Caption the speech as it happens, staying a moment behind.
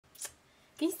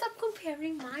Can you stop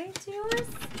comparing mine to yours?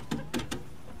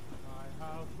 I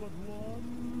have but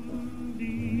one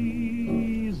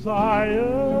desire.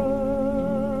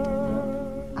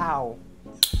 Ow.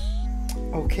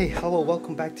 Okay, hello,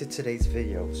 welcome back to today's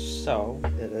video. So,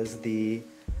 it is the,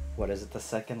 what is it, the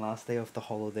second last day of the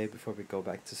holiday before we go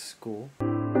back to school.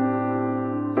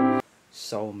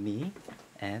 So, me,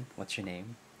 and what's your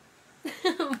name?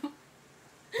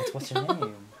 What's your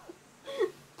name?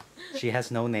 She has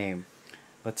no name.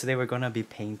 But today we're gonna be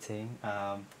painting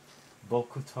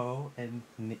Bokuto and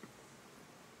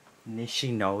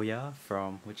Nishinoya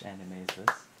from, which anime is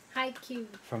this? Haikyuu.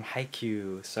 From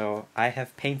Haikyuu. So I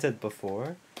have painted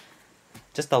before,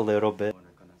 just a little bit.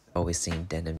 Always seen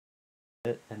denim.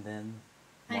 And then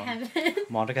I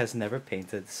haven't. Monica has never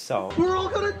painted, so We're all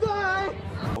gonna die!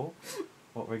 so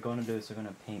what we're gonna do is we're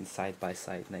gonna paint side by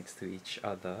side next to each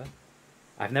other.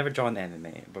 I've never drawn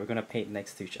anime, but we're gonna paint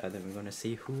next to each other. We're gonna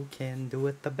see who can do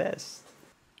it the best.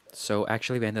 So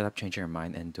actually we ended up changing our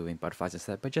mind and doing butterflies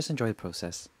instead, but just enjoy the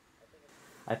process.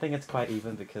 I think it's quite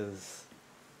even because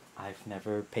I've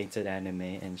never painted anime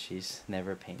and she's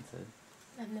never painted.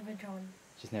 I've never drawn.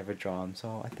 She's never drawn,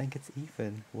 so I think it's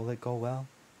even. Will it go well?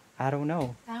 I don't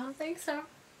know. I don't think so.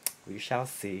 We shall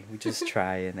see. We just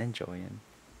try and enjoy it.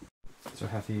 So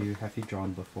have you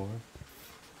drawn before?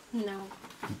 No.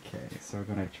 Okay, so we're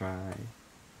gonna try.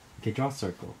 Okay, draw a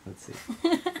circle. Let's see.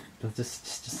 Let's just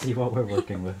see what we're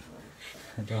working with.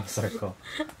 Draw a circle.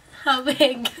 How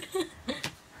big?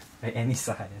 By any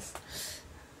size.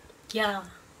 Yeah.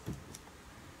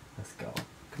 Let's go.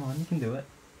 Come on, you can do it.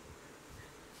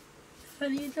 How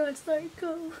do you draw a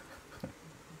circle?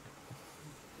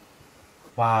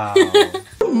 Wow.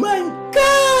 Oh my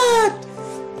god!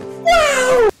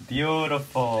 Wow!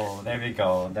 Beautiful. There we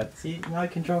go. That's it. Now I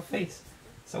can draw a face.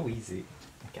 So easy.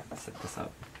 Okay, let's set this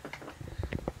up.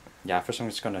 Yeah, first I'm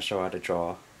just gonna show how to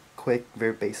draw quick,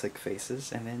 very basic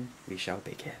faces, and then we shall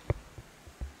begin.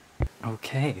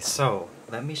 Okay, so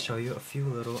let me show you a few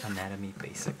little anatomy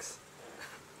basics.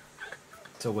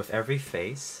 So with every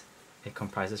face, it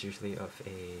comprises usually of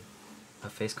a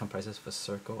face comprises of a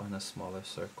circle and a smaller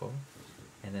circle.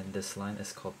 And then this line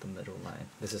is called the middle line.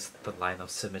 This is the line of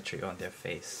symmetry on their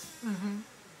face. Mm-hmm.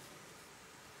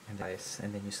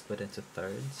 And then you split into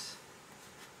thirds.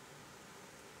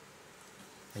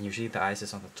 And usually the eyes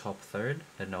is on the top third,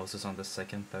 the nose is on the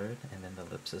second third, and then the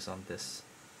lips is on this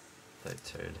third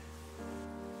third.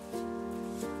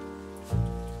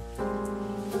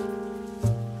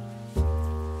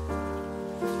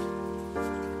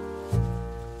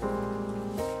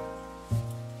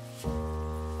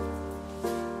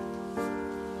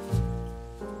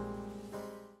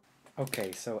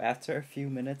 Okay, so after a few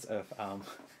minutes of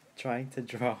trying to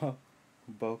draw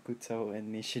Bokuto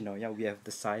and Nishinoya, we have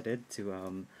decided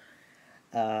to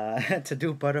to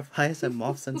do butterflies and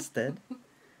moths instead.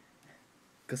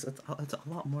 Because it's a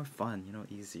lot more fun, you know,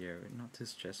 easier, not too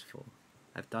stressful.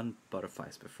 I've done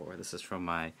butterflies before. This is from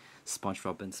my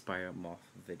SpongeBob inspired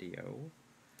moth video.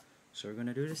 So we're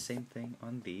gonna do the same thing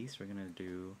on these. We're gonna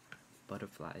do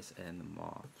butterflies and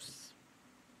moths.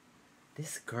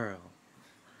 This girl.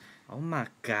 Oh my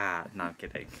god. No, I'm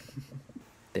kidding.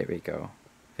 There we go.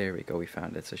 There we go, we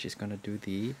found it. So she's gonna do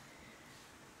the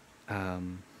oh,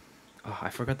 I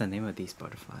forgot the name of these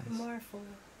butterflies. Marpho.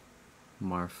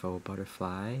 Marpho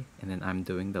butterfly, and then I'm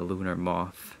doing the lunar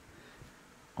moth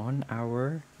on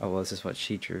our, oh well, this is what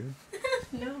she drew.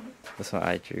 No. That's what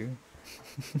I drew.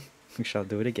 We shall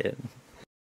do it again.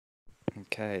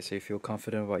 Okay, so you feel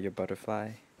confident about your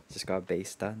butterfly? Just got a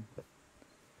base done.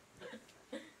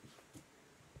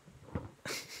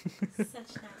 Such nice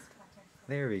butterfly.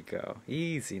 There we go.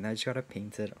 Easy. Now you just gotta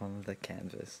paint it on the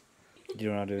canvas. You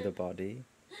don't want to do the body?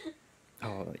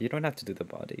 Oh, you don't have to do the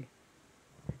body.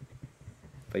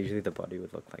 But usually the body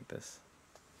would look like this.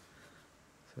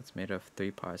 So it's made of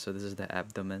 3 parts. So this is the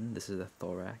abdomen, this is the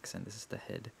thorax, and this is the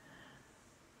head.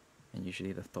 And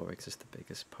usually the thorax is the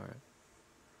biggest part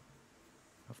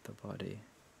of the body.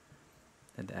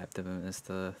 And the abdomen is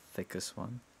the thickest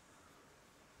one.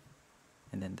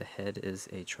 And then the head is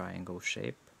a triangle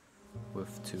shape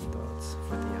with 2 dots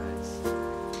for the eyes.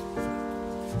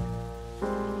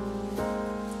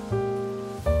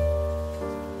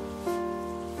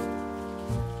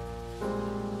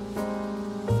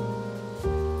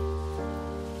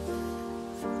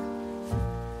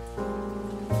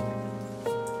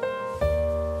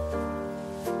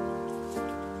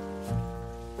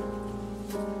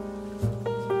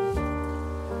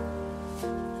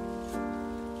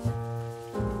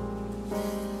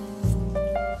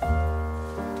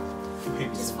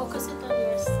 Just focus it on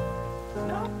yours.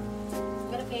 No.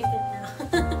 Gotta paint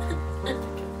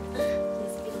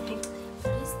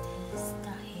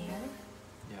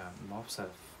moths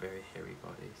have very hairy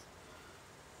bodies.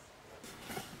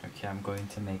 Okay, I'm going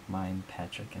to make mine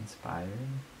Patrick inspired.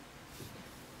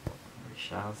 We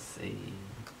shall see.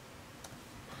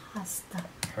 Pasta.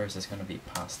 Hers is gonna be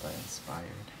pasta inspired.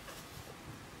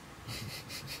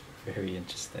 Very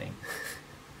interesting.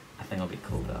 I think it'll be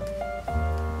cool though.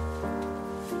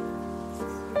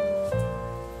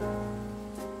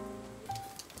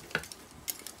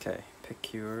 Okay,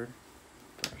 pick your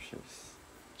brushes.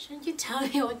 Shouldn't you tell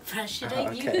me what brush should I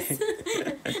Okay. use?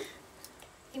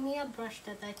 Give me a brush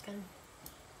that I can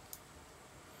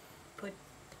put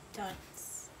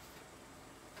dots.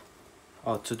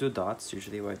 Oh, to do dots,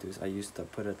 usually what I do is I use the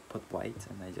put white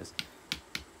and I just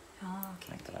Oh,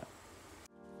 okay. like that.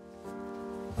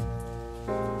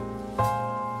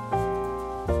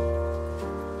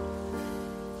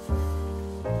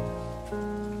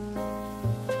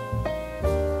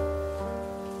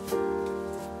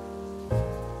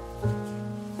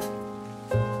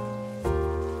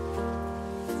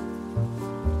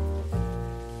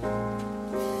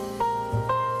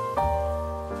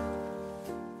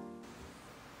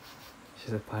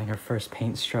 She's applying her first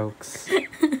paint strokes.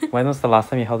 When was the last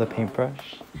time you held a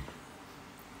paintbrush?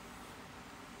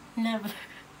 Never.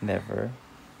 Never.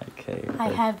 Okay. I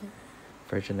haven't.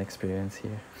 Virgin experience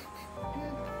here.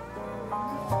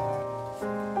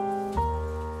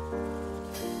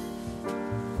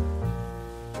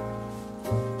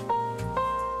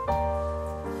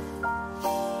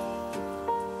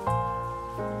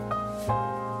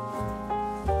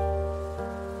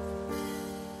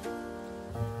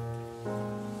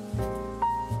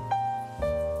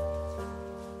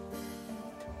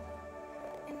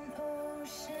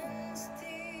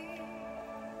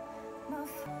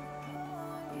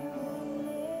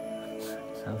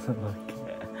 Doesn't look.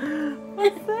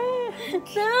 What's that?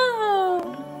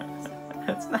 No!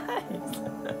 That's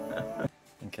nice.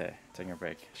 Okay, taking a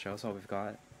break. Show us what we've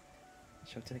got.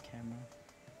 Show it to the camera.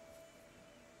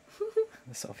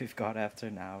 That's all we've got after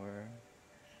an hour.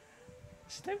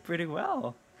 She's doing pretty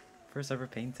well. First ever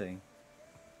painting.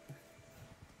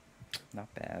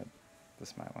 Not bad.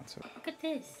 This is my one. So. Look at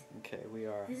this. Okay, we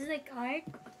are. This is like art.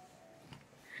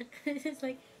 This is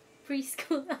like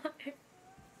preschool art.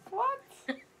 What?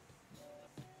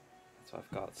 That's what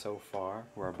I've got so far.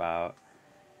 We're about,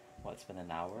 what, it's been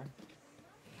an hour?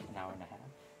 An hour and a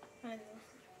half? I know.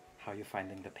 How are you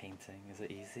finding the painting? Is it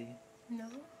easy? No.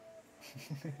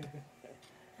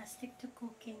 I stick to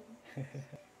cooking.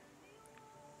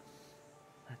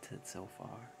 That's it so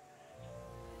far.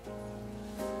 It's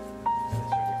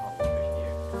really hot over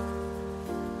here.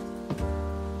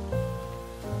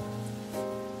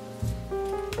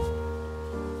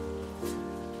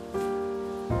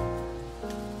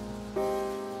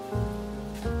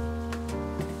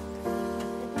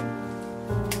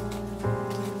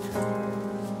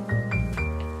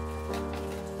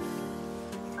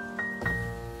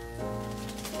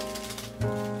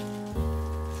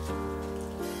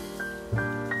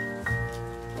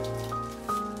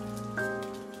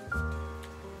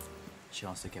 She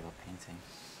wants to give up painting.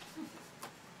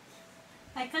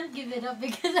 I can't give it up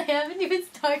because I haven't even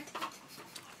started.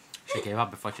 She gave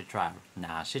up before she tried.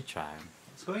 Nah, she tried.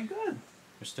 It's going good.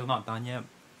 We're still not done yet.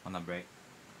 On a break.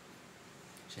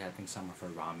 She's having some of her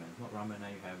ramen. What ramen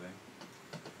are you having?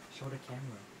 Show the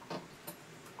camera.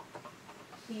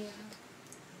 Yeah.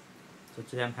 So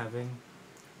today I'm having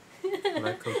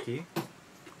red cookie.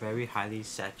 Very highly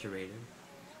saturated.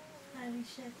 Holy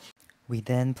shit. We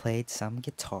then played some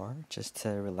guitar just to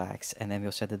relax, and then we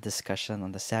also had a discussion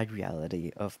on the sad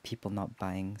reality of people not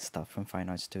buying stuff from fine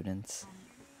art students.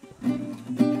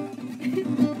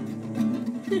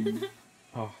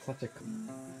 Oh, such a cool.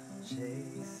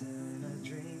 Chasing a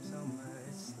dream so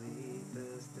much sleep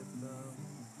is the blow.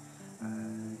 I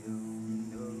only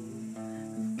know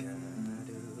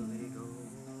gotta go.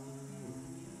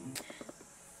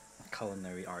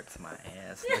 Culinary art's my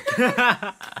ass.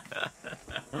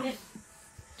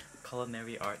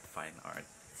 Culinary art, fine art.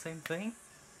 Same thing?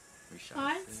 We shall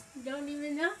Art? see. Don't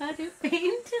even know how to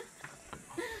paint.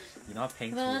 You know,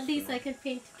 paint. Well, at least I can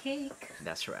paint a cake.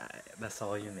 That's right. That's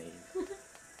all you need.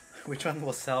 Which one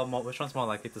will sell more? Which one's more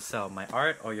likely to sell, my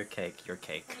art or your cake? Your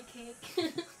cake. A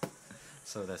cake.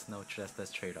 So there's no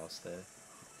there's trade-offs there.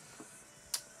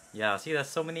 Yeah, see, there's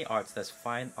so many arts. There's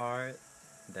fine art.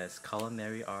 There's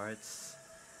culinary arts.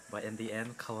 But in the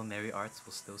end, culinary arts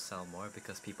will still sell more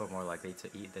because people are more likely to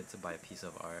eat than to buy a piece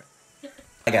of art.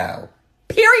 I go.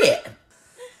 Period.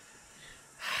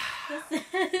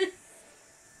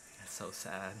 That's so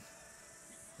sad.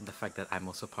 And the fact that I'm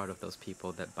also part of those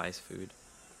people that buys food.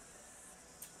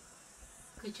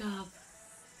 Good job.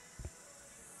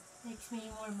 Makes me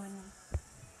more money.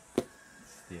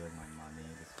 Stealing my money,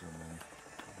 this woman.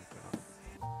 Oh my god.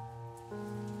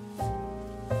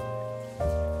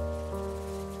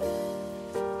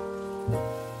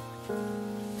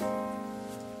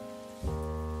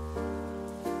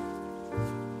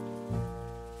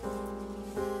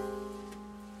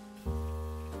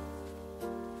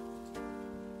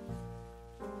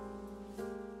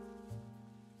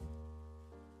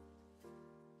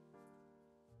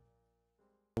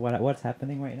 What's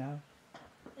happening right now?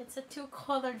 It's a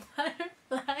two-colored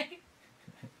butterfly.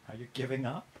 Are you giving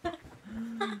up?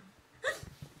 Are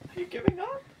you giving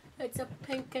up? It's a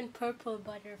pink and purple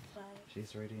butterfly.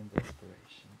 She's already in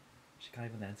desperation. She can't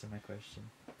even answer my question.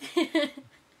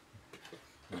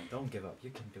 No, don't give up.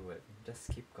 You can do it. Just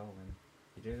keep going.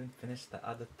 You didn't finish the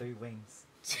other 3 wings.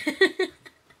 You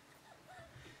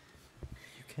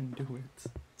can do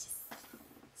it.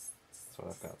 That's what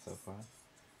I've got so far.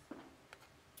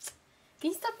 Can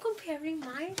you stop comparing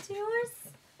mine to yours?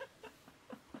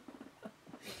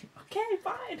 Okay,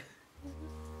 fine.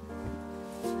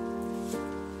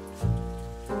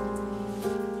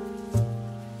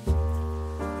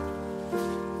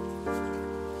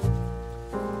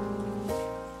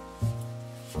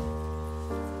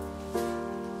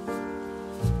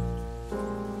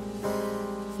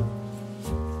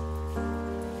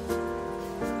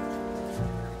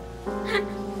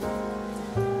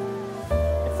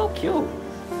 It's so cute.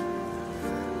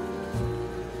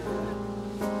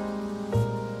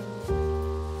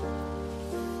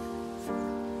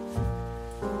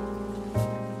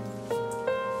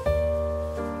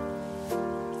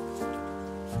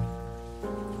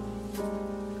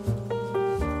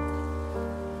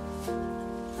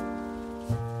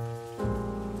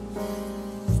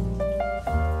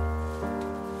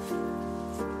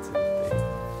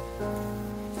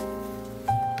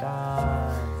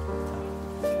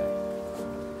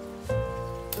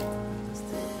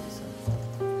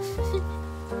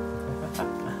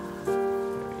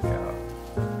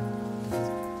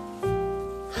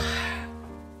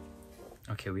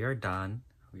 Okay, we are done.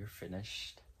 We are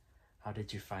finished. How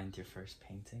did you find your first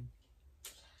painting?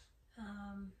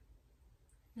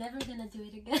 Never gonna do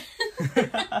it again. Do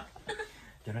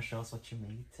you wanna show us what you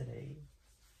made today?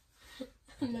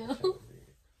 No.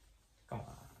 Come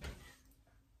on.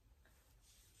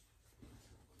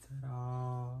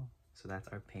 Ta-da! So that's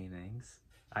our paintings.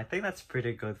 I think that's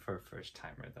pretty good for a first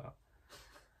timer though.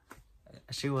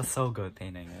 She was so good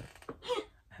painting it.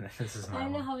 And this is my I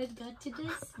don't know one. how it got to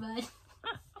this, but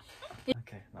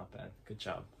Okay, not bad. Good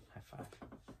job. High five.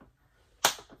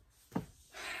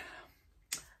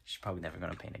 She's probably never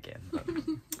gonna paint again. But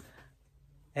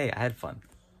hey, I had fun.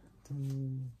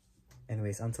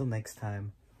 Anyways, until next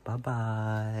time.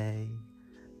 Bye-bye.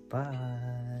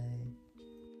 Bye.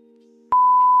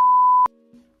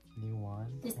 New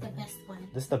one. this is the best one.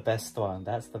 This is the best one.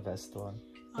 That's the best one.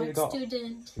 Oh, Art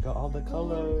student. You got all the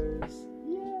colors.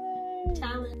 Yay!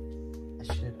 Talent. I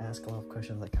should ask a lot of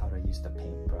questions like how to use the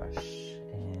paintbrush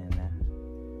and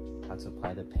how to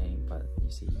apply the paint, but you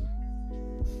see,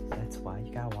 that's why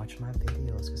you gotta watch my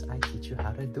videos, because I teach you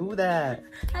how to do that.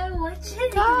 I watch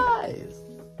it. Guys!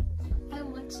 I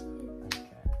watch it. Okay,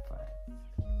 fine.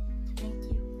 Thank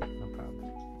you. No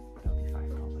problem. That'll be $5.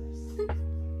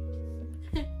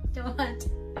 Don't want.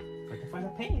 I can find a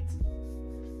paint.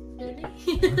 Really?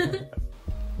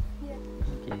 Yeah.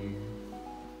 Thank you.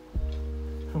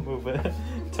 Move it.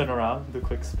 Turn around. Do a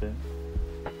quick spin.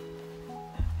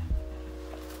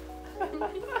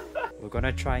 We're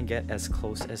gonna try and get as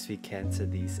close as we can to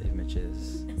these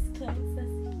images. As close as.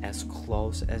 As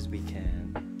close as we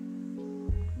can.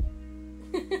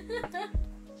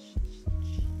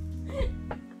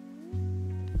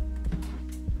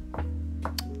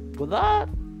 What up?